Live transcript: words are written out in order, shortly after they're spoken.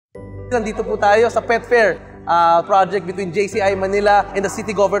Nandito po tayo sa Pet Fair project between JCI Manila and the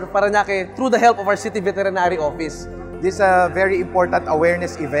City Government of Parañaque through the help of our City Veterinary Office. This is a very important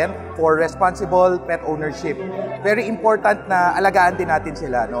awareness event for responsible pet ownership. Very important na alagaan din natin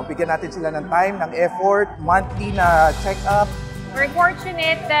sila, no? Bigyan natin sila ng time, ng effort, monthly na check-up. We're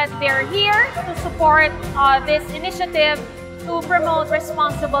fortunate that they're here to support this initiative to promote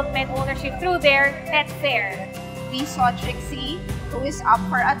responsible pet ownership through their pet fair. We saw Trixie, who is up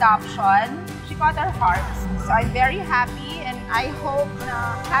for adoption. She got her hearts. So I'm very happy and I hope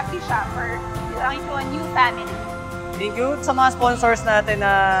na happy siya for belonging to a new family. Thank you sa mga sponsors natin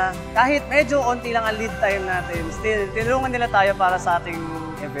na kahit medyo onti lang ang lead time natin, still, tinulungan nila tayo para sa ating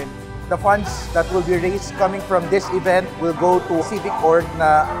event. The funds that will be raised coming from this event will go to civic org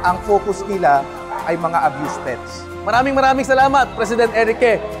na ang focus nila ay mga abused pets. Maraming salamat, President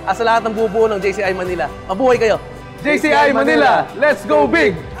Enrique, at sa lahat ng bubuo ng JCI Manila. Mabuhay kayo! JCI Manila, let's go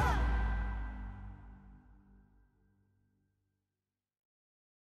big!